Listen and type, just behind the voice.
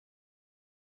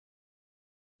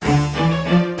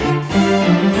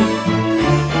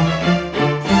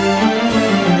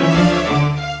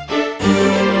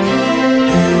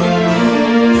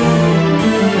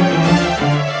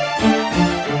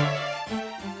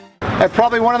at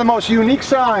probably one of the most unique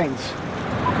signs.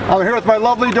 I'm here with my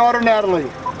lovely daughter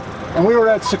Natalie, and we were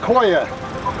at Sequoia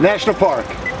National Park.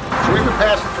 So we've been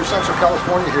passing through Central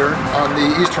California here on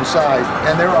the eastern side,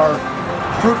 and there are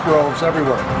fruit groves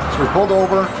everywhere. So we pulled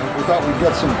over and we thought we'd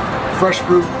get some fresh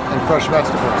fruit and fresh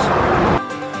vegetables.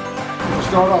 We'll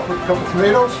start off with a couple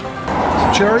tomatoes, some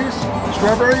cherries,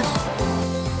 strawberries.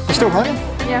 You still running?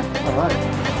 Yeah. All right.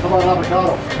 How about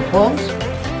avocado? Some plums?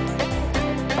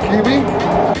 Kiwi?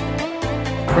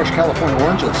 Fresh California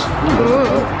oranges.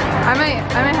 Ooh. I might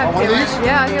have to one get of these? one.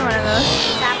 Yeah, I'll get one of those.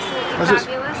 It's absolutely What's this?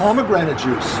 fabulous. Pomegranate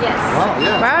juice. Yes. Wow,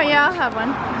 yeah. Wow, yeah, I'll have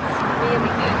one. Really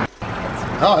good.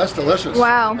 Oh, that's delicious.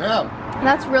 Wow. Yeah.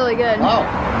 That's really good. Wow.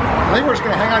 I think we're just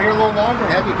going to hang out here a little longer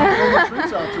and have you bring the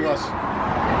treats out to us.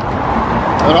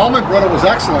 That almond butter was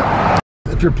excellent.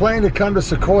 If you're planning to come to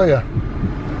Sequoia,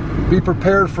 be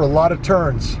prepared for a lot of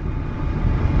turns.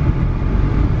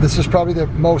 This is probably the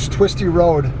most twisty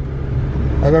road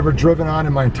I've ever driven on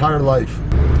in my entire life.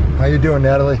 How you doing,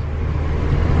 Natalie?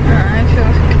 I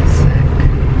feel sick.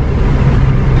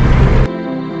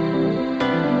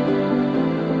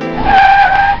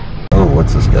 Oh,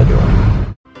 what's this guy doing?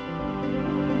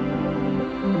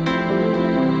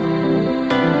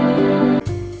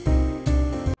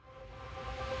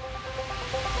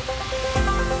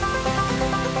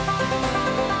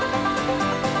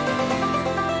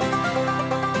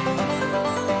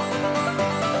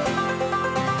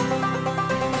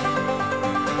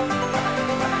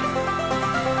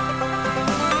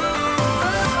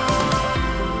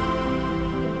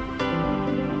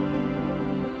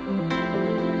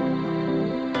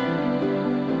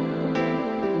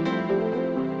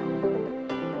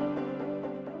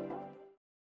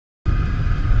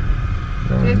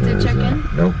 Do we have to check in?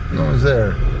 Nope, no one's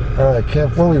there. Alright,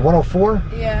 camp, what are we, 104?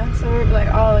 Yeah, so we're like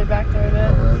all the way back there a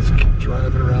bit. Let's keep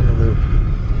driving around the loop.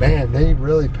 Man, they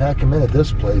really pack them in at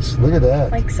this place. Look at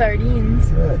that. Like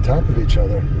sardines. They're on top of each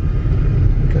other.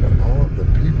 Look at all of the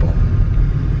people.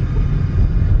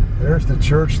 There's the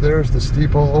church, there's the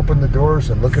steeple. Open the doors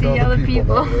and look at all the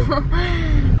people.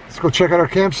 Let's go check out our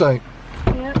campsite.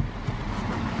 Yep.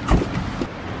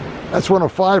 That's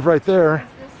 105 right there. Is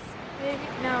this maybe?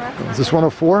 No, that's not. Is this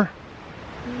 104?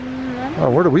 Oh,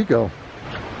 where do we go?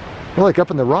 We're like up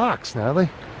in the rocks,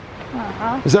 Natalie.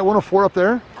 Is that 104 up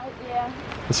there? Yeah.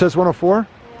 It says 104?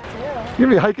 Yeah, You're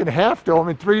gonna be hiking Half Dome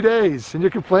in 3 days, and you're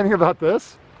complaining about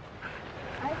this?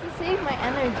 I have to save my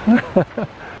energy.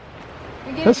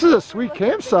 This is a sweet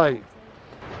campsite.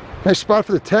 Nice spot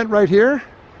for the tent right here.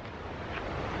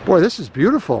 Boy, this is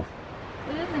beautiful.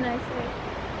 It is a nice way.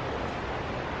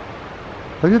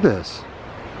 Look at this.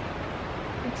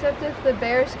 Except if the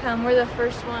bears come, we're the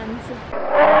first ones.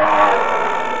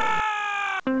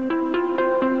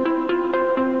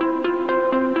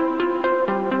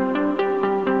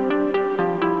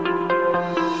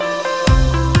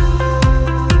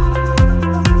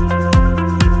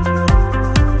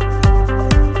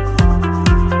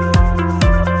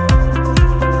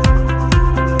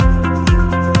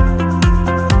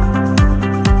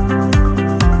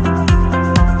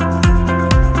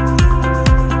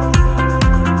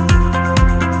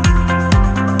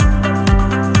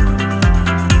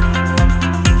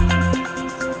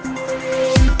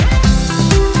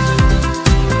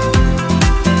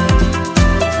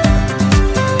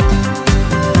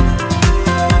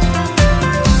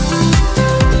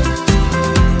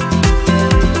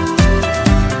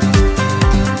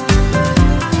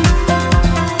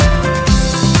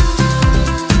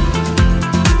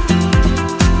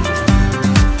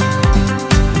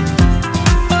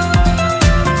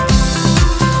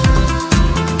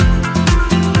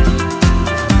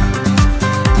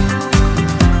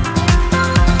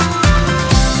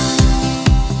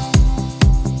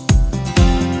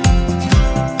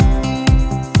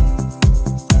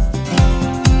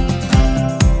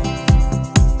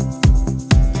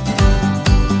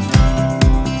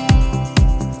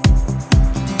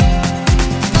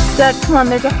 Dad, come on,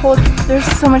 there's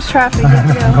so much traffic.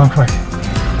 I'm going quick.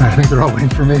 I think they're all waiting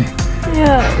for me.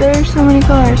 Yeah, there's so many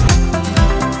cars.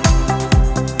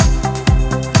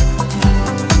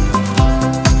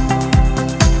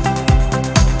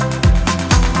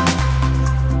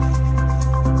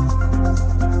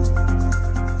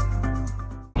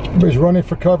 Everybody's running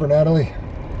for cover, Natalie.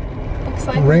 Looks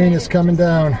like The rain is coming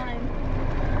down.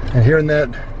 And hearing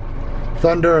that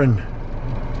thunder and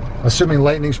assuming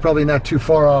lightning's probably not too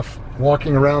far off,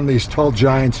 walking around these tall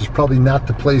giants is probably not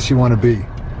the place you want to be.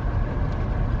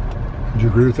 Would you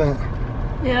agree with that?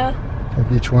 Yeah. I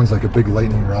think each one's like a big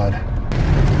lightning rod.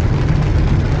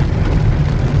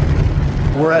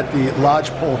 we're at the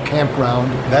Lodgepole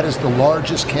Campground. That is the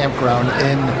largest campground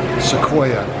in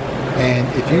Sequoia. And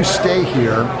if you stay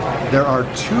here, there are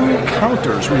 2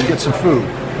 counters where you get some food.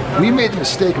 We made the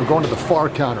mistake of going to the far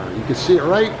counter. You can see it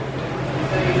right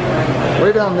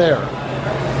down there.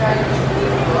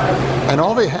 And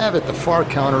all they have at the far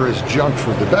counter is junk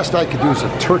food. The best I could do is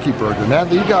a turkey burger.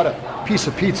 Natalie, you got a piece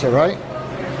of pizza, right?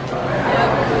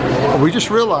 We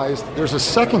just realized there's a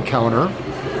second counter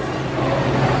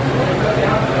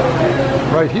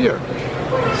right here.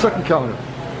 Second counter.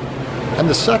 And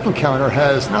the second counter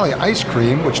has not only ice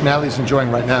cream, which Natalie's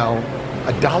enjoying right now,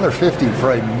 $1.50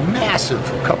 for a massive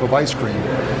cup of ice cream.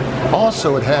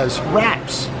 Also, it has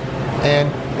wraps. And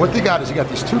what they got is you got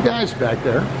these 2 guys back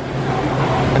there,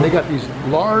 and they got these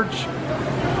large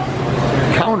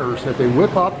counters that they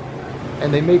whip up,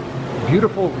 and they make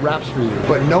beautiful wraps for you.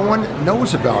 But no one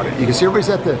knows about it. You can see everybody's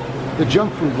at the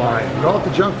junk food line. They're all at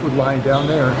the junk food line down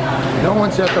there. No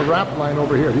one's at the wrap line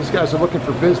over here. These guys are looking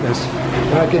for business.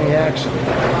 They're not getting action.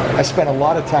 I spent a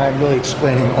lot of time really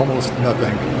explaining almost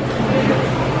nothing.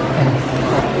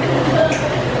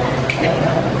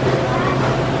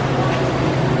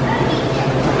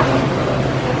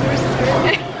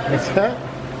 What's that?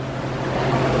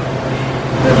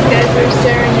 Those guys are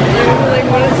staring at you like,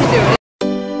 what is he doing?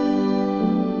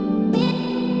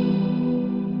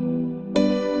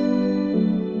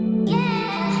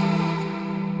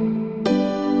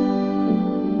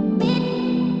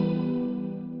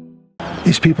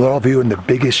 These people are all viewing the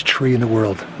biggest tree in the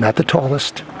world. Not the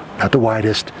tallest, not the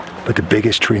widest, but the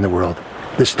biggest tree in the world.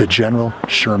 This is the General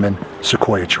Sherman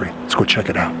Sequoia tree. Let's go check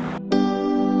it out.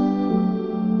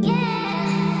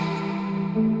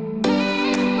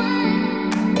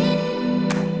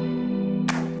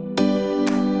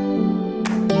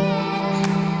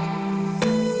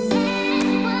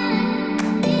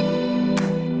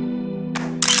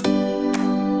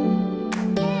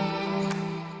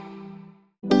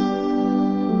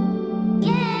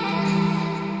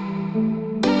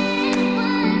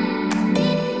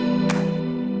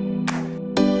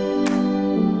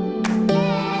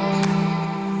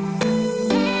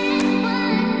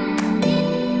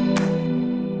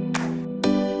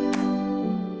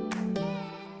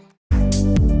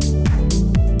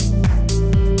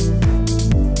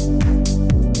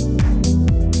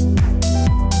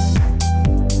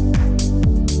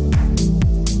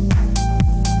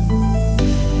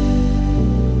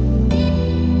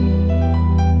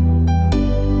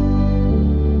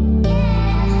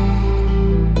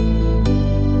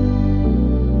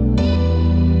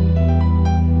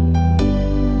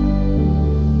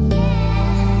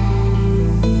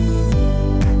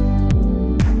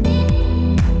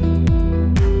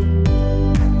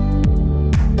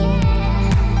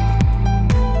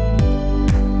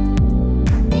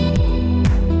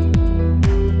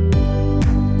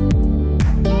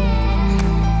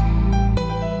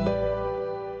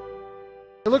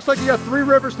 It looks like you got 3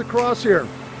 rivers to cross here.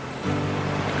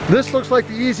 This looks like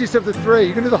the easiest of the 3.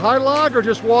 You can do the high log or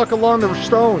just walk along the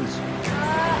stones?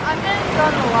 I'm gonna go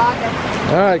on the log, I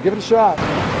think. Alright, give it a shot.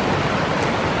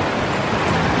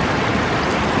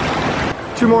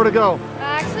 2 more to go.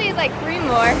 Actually, like 3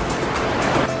 more.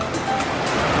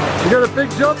 You got a big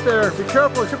jump there. Be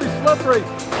careful, it could be slippery.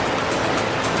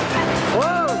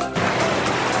 Whoa!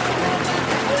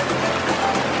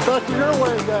 Back to your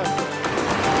way then.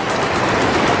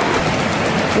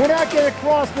 We're not going to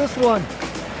cross this one.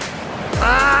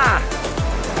 Ah!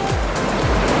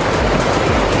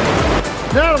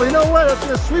 Natalie, no way, that's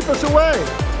going to sweep us away.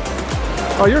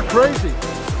 Oh, you're crazy.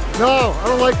 No, I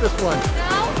don't like this one.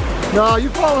 No? No, you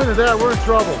fall into that, we're in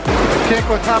trouble. You can't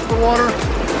go top of the water,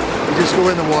 you just go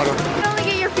in the water. You can only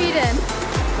get your feet in.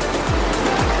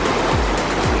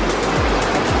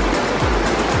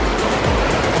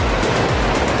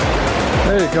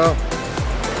 There you go.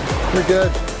 You're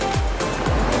good.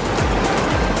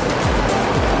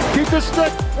 Keep the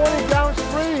stick pointing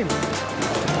downstream.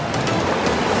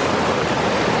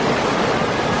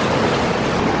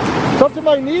 It's up to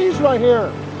my knees right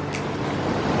here.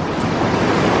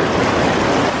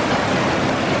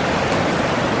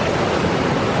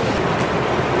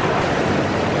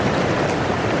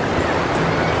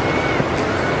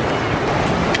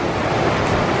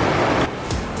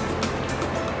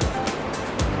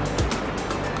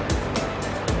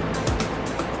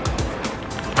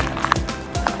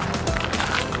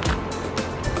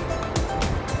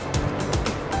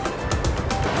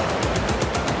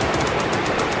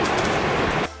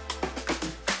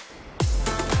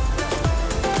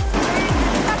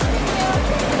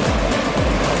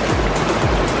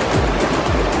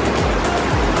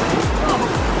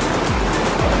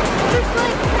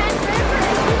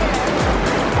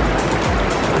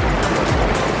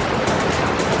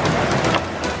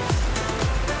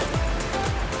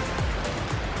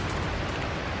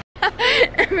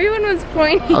 was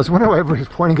pointing. I was wondering why everybody was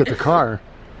pointing at the car.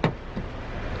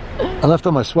 I left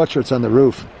all my sweatshirts on the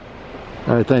roof.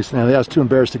 All right, thanks, Natalie. I was too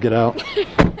embarrassed to get out.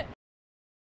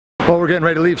 Well, we're getting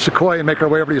ready to leave Sequoia and make our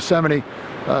way over to Yosemite.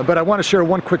 But I want to share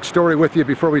one quick story with you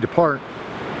before we depart.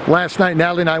 Last night,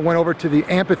 Natalie and I went over to the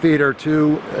amphitheater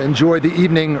to enjoy the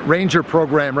evening ranger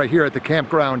program right here at the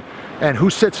campground. And who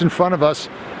sits in front of us?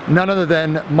 None other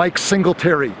than Mike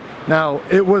Singletary. Now,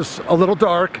 it was a little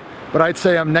dark, but I'd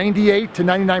say I'm 98 to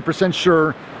 99%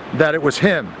 sure that it was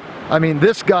him. I mean,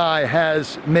 this guy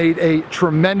has made a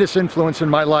tremendous influence in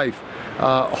my life.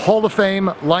 Hall of Fame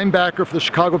linebacker for the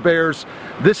Chicago Bears.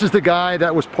 This is the guy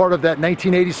that was part of that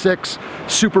 1986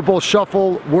 Super Bowl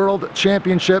Shuffle World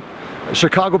Championship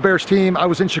Chicago Bears team. I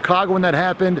was in Chicago when that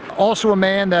happened. Also a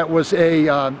man that was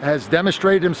has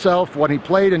demonstrated himself when he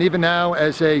played, and even now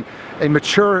as a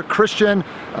mature Christian,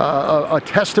 a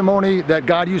testimony that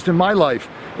God used in my life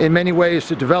in many ways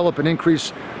to develop and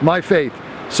increase my faith.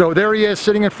 So there he is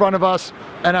sitting in front of us,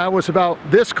 and I was about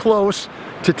this close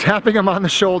to tapping him on the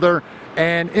shoulder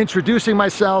and introducing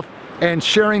myself and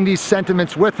sharing these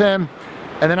sentiments with him.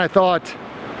 And then I thought,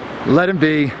 let him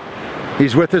be.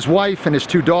 He's with his wife and his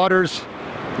two daughters.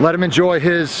 Let him enjoy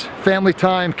his family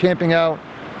time camping out.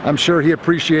 I'm sure he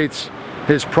appreciates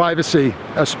his privacy,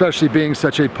 especially being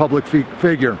such a public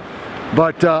figure.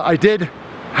 But I did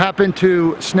happen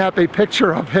to snap a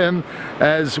picture of him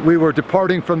as we were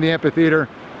departing from the amphitheater,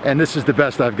 and this is the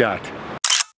best I've got.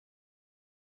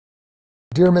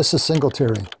 Dear Mrs.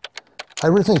 Singletary, I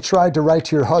originally tried to write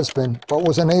to your husband, but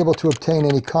was unable to obtain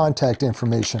any contact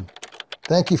information.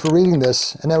 Thank you for reading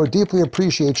this, and I would deeply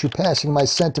appreciate you passing my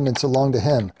sentiments along to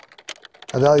him.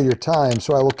 I value your time,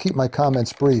 so I will keep my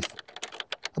comments brief.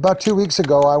 About 2 weeks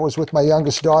ago, I was with my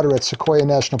youngest daughter at Sequoia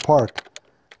National Park.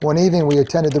 One evening, we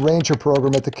attended the ranger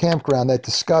program at the campground that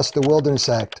discussed the Wilderness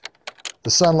Act.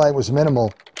 The sunlight was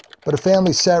minimal, but a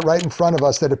family sat right in front of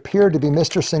us that appeared to be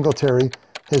Mr. Singletary,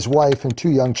 his wife, and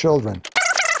two young children.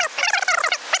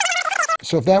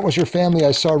 So if that was your family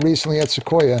I saw recently at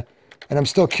Sequoia, and I'm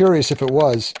still curious if it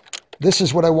was, this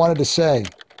is what I wanted to say.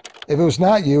 If it was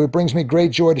not you, it brings me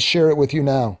great joy to share it with you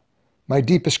now. My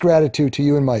deepest gratitude to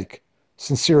you and Mike.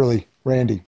 Sincerely,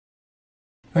 Randy.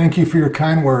 Thank you for your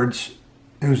kind words.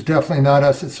 It was definitely not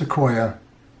us at Sequoia.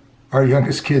 Our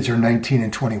youngest kids are 19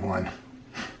 and 21.